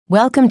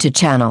Welcome to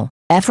channel,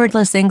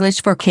 Effortless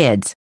English for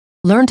Kids.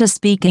 Learn to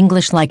speak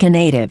English like a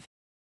native.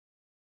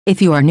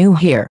 If you are new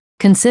here,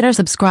 consider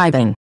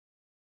subscribing.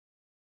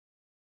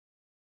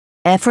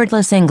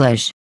 Effortless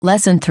English,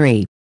 Lesson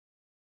 3.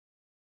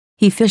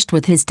 He fished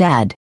with his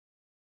dad.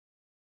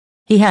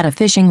 He had a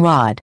fishing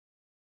rod.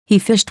 He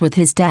fished with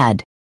his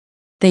dad.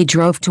 They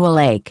drove to a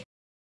lake.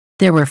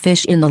 There were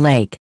fish in the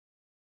lake.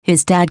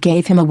 His dad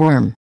gave him a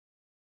worm.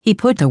 He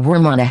put the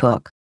worm on a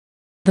hook.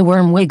 The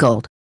worm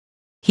wiggled.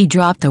 He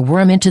dropped the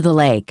worm into the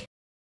lake.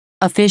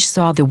 A fish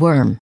saw the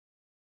worm.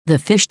 The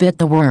fish bit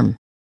the worm.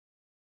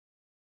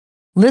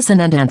 Listen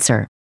and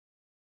answer.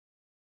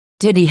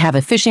 Did he have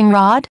a fishing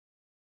rod?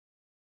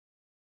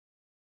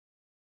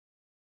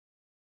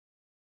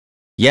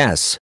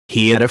 Yes,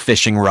 he had a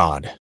fishing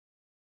rod.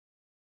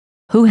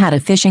 Who had a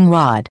fishing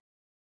rod?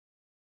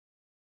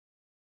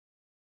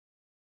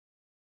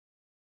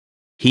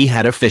 He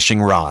had a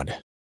fishing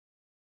rod.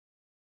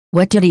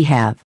 What did he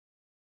have?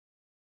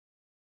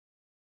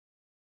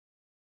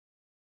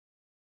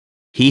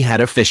 He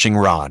had a fishing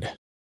rod.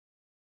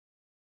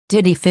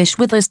 Did he fish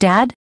with his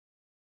dad?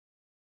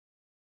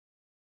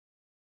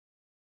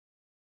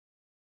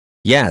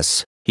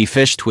 Yes, he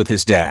fished with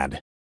his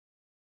dad.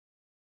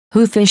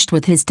 Who fished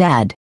with his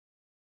dad?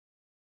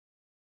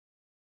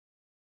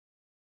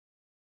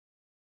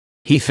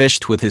 He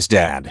fished with his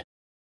dad.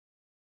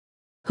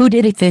 Who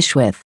did he fish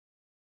with?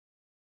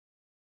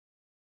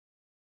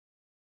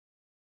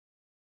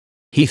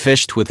 He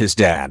fished with his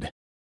dad.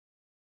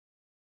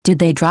 Did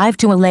they drive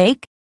to a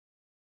lake?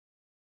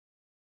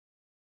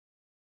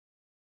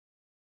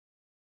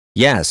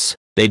 Yes,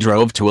 they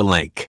drove to a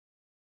lake.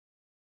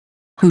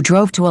 Who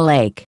drove to a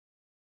lake?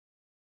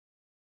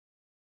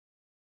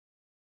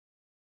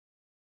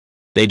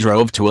 They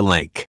drove to a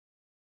lake.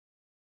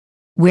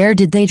 Where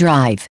did they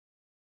drive?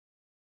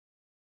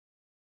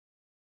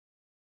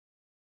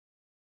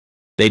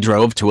 They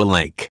drove to a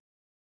lake.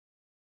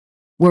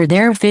 Were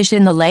there fish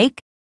in the lake?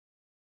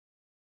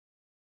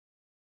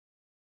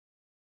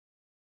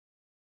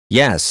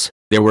 Yes,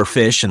 there were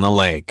fish in the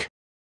lake.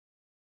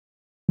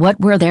 What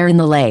were there in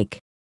the lake?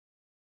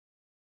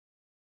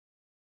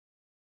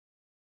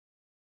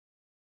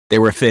 There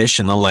were fish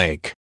in the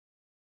lake.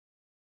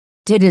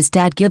 Did his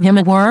dad give him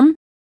a worm?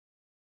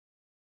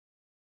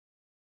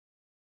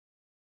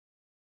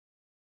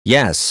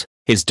 Yes,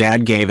 his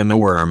dad gave him a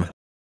worm.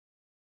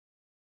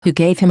 Who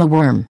gave him a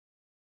worm?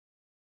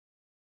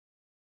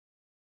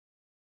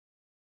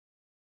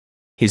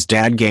 His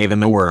dad gave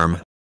him a worm.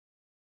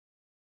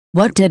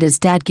 What did his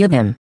dad give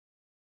him?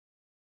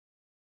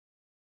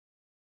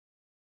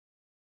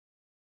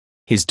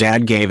 His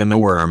dad gave him a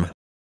worm.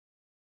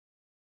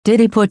 Did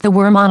he put the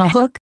worm on a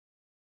hook?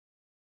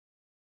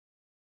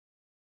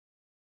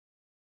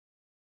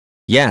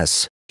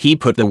 Yes, he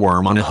put the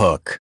worm on a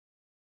hook.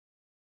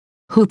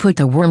 Who put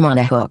the worm on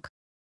a hook?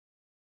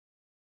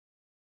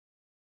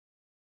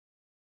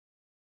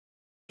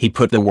 He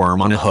put the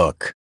worm on a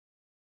hook.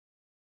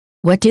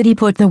 What did he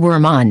put the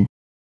worm on?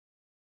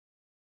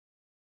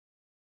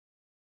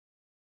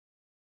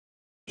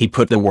 He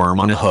put the worm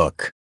on a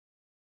hook.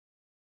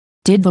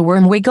 Did the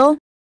worm wiggle?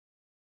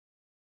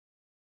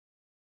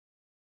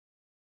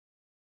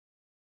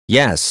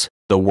 Yes,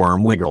 the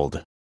worm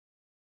wiggled.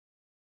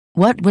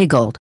 What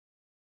wiggled?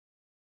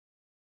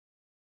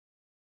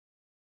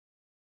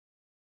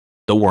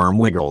 The worm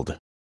wiggled.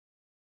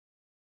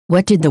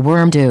 What did the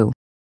worm do?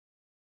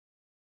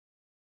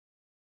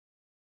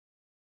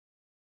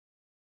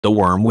 The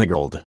worm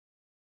wiggled.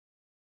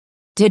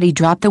 Did he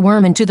drop the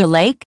worm into the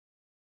lake?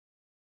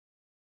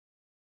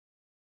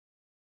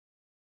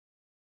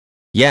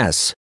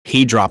 Yes,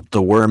 he dropped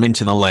the worm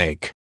into the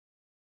lake.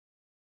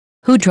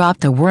 Who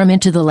dropped the worm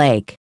into the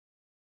lake?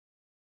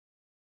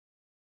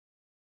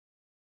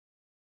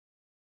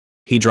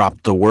 He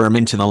dropped the worm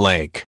into the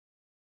lake.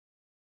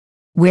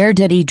 Where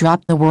did he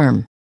drop the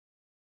worm?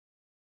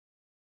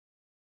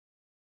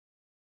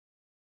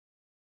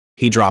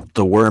 He dropped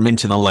the worm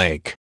into the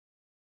lake.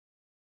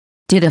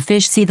 Did a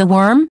fish see the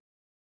worm?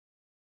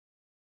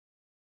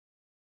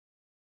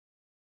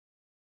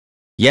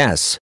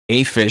 Yes,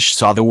 a fish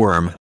saw the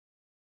worm.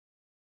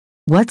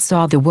 What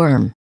saw the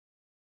worm?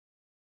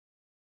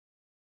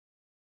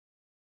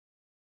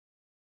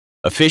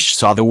 A fish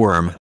saw the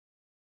worm.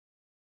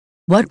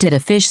 What did a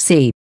fish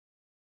see?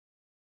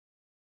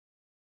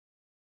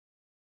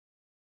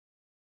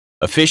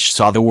 A fish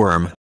saw the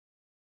worm.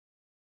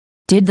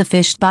 Did the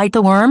fish bite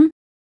the worm?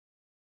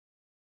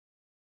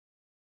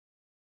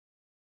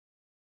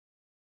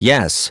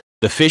 Yes,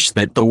 the fish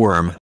bit the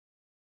worm.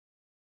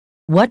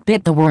 What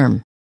bit the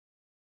worm?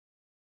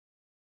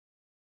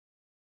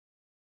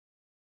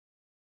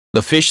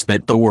 The fish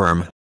bit the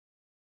worm.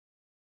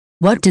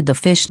 What did the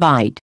fish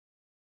bite?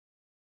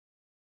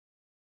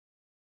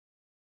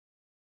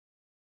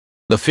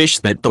 The fish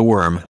bit the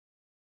worm.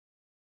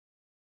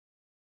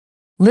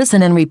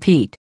 Listen and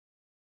repeat.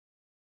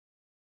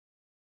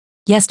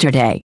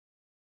 Yesterday.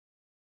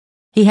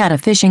 He had a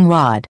fishing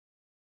rod.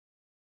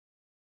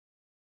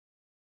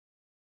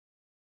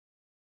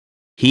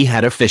 He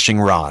had a fishing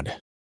rod.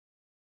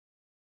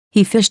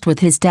 He fished with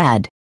his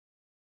dad.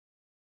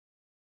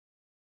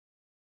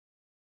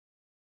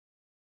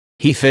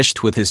 He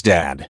fished with his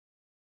dad.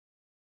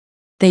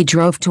 They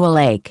drove to a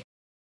lake.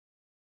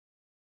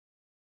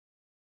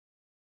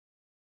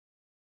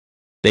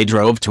 They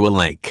drove to a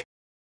lake.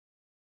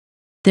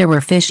 There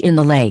were fish in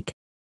the lake.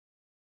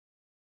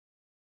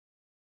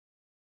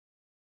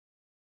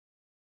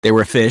 There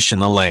were fish in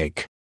the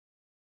lake.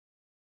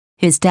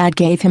 His dad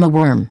gave him a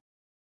worm.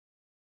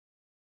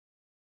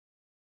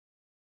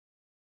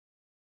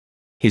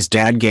 His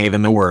dad gave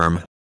him a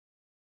worm.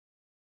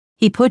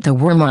 He put the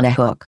worm on a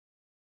hook.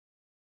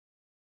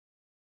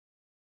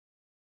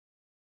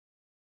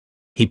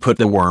 He put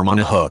the worm on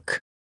a hook.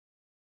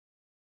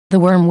 The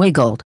worm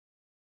wiggled.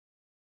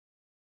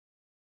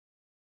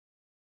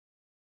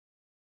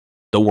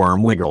 The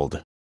worm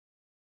wiggled.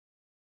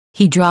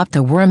 He dropped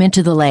the worm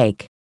into the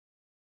lake.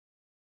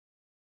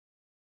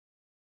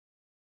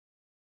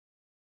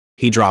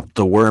 He dropped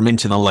the worm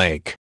into the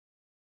lake.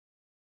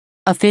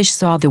 A fish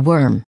saw the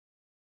worm.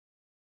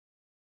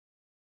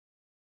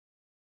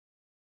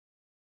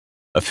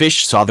 A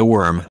fish saw the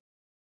worm.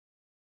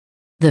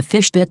 The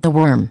fish bit the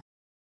worm.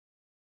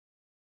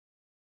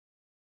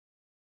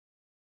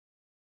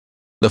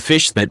 The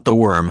fish bit the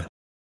worm.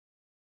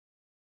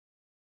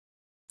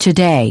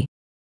 Today,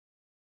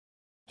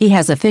 he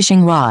has a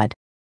fishing rod.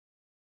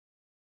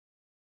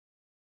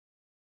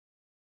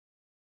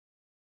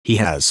 He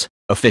has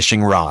a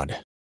fishing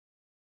rod.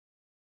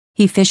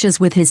 He fishes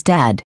with his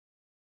dad.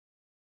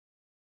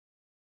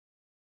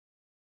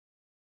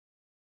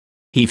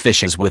 He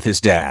fishes with his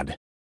dad.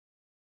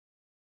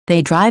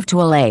 They drive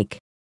to a lake.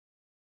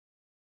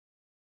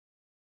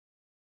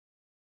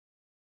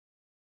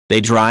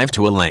 They drive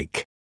to a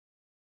lake.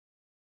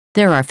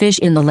 There are fish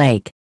in the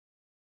lake.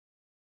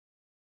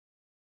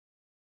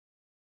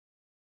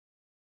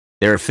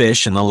 There are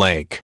fish in the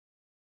lake.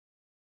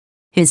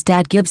 His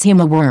dad gives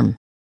him a worm.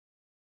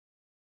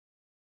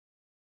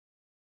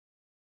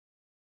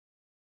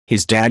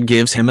 His dad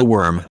gives him a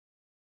worm.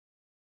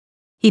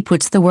 He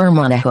puts the worm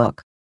on a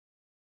hook.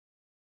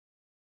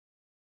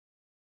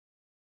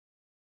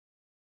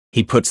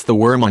 He puts the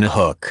worm on a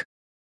hook.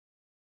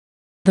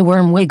 The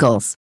worm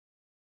wiggles.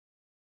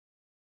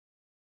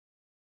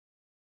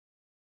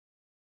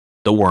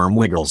 The worm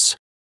wiggles.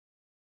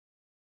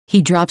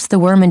 He drops the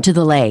worm into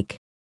the lake.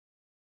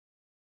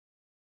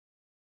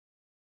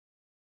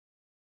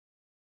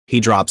 He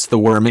drops the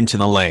worm into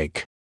the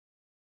lake.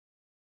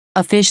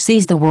 A fish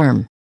sees the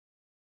worm.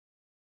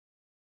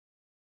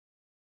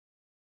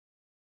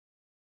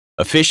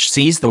 A fish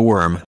sees the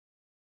worm.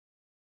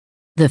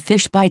 The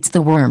fish bites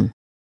the worm.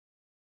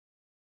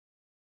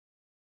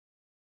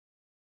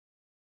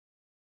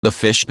 The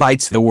fish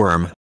bites the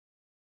worm.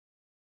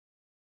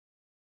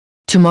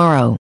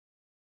 Tomorrow,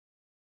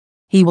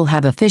 he will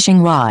have a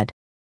fishing rod.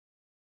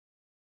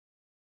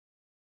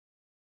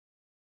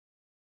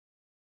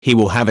 He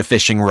will have a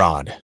fishing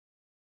rod.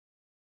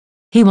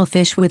 He will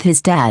fish with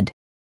his dad.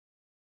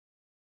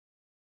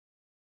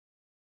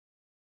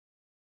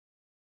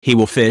 He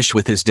will fish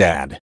with his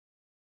dad.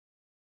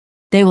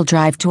 They will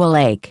drive to a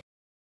lake.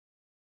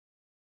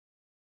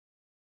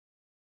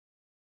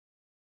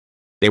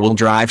 They will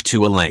drive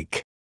to a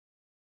lake.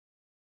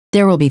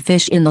 There will be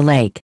fish in the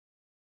lake.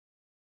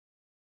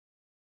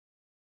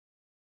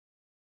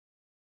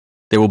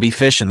 There will be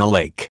fish in the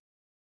lake.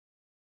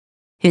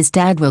 His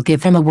dad will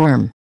give him a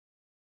worm.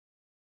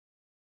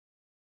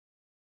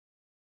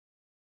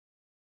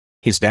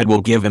 His dad will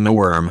give him a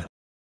worm.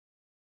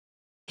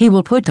 He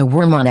will put the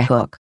worm on a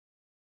hook.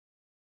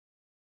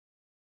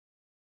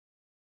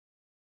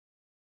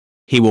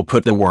 He will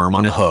put the worm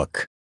on a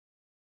hook.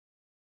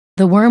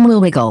 The worm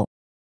will wiggle.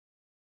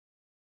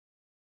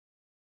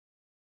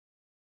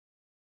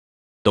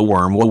 The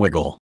worm will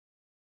wiggle.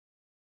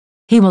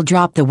 He will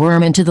drop the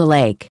worm into the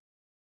lake.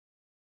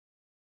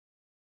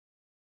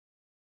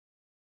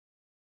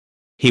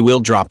 He will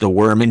drop the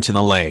worm into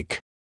the lake.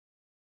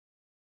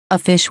 A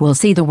fish will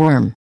see the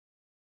worm.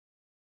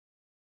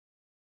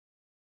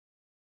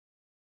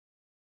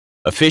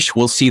 A fish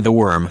will see the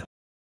worm.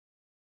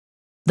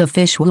 The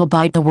fish will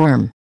bite the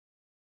worm.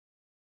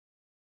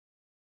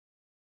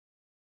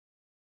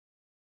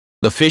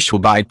 The fish will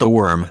bite the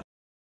worm.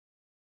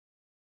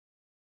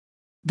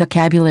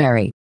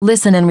 Vocabulary.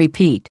 Listen and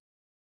repeat.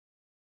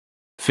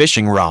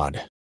 Fishing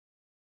rod.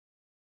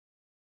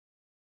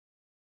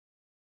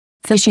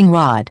 Fishing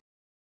rod.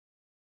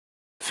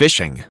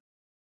 Fishing.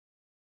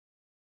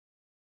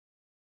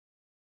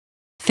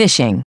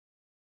 Fishing.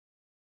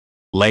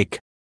 Lake.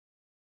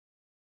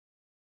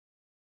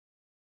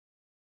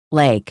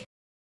 Lake.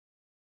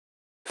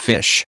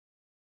 Fish.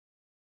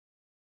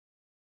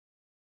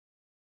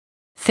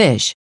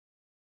 Fish.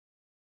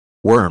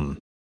 Worm.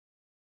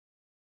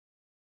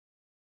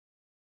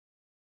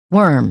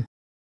 Worm.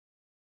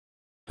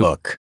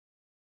 Hook.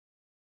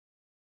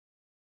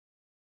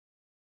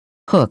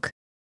 Hook.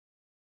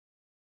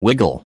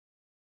 Wiggle.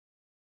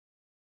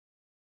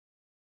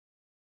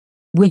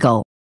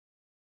 Wiggle.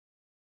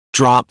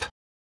 Drop.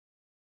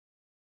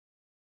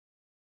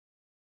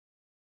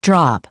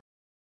 Drop.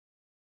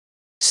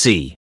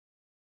 See.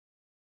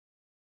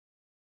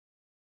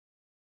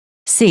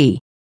 See.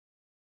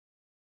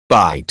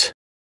 Bite.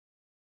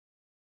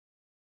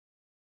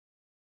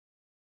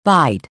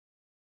 Bite.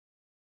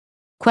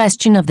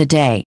 Question of the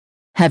day.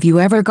 Have you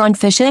ever gone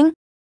fishing?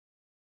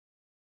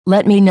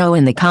 Let me know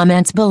in the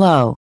comments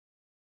below.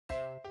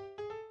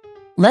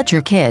 Let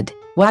your kid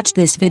watch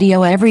this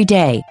video every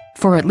day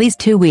for at least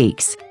 2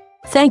 weeks.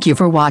 Thank you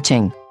for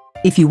watching.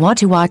 If you want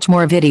to watch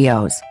more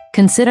videos,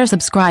 consider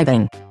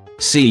subscribing.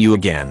 See you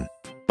again.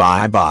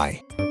 Bye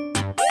bye.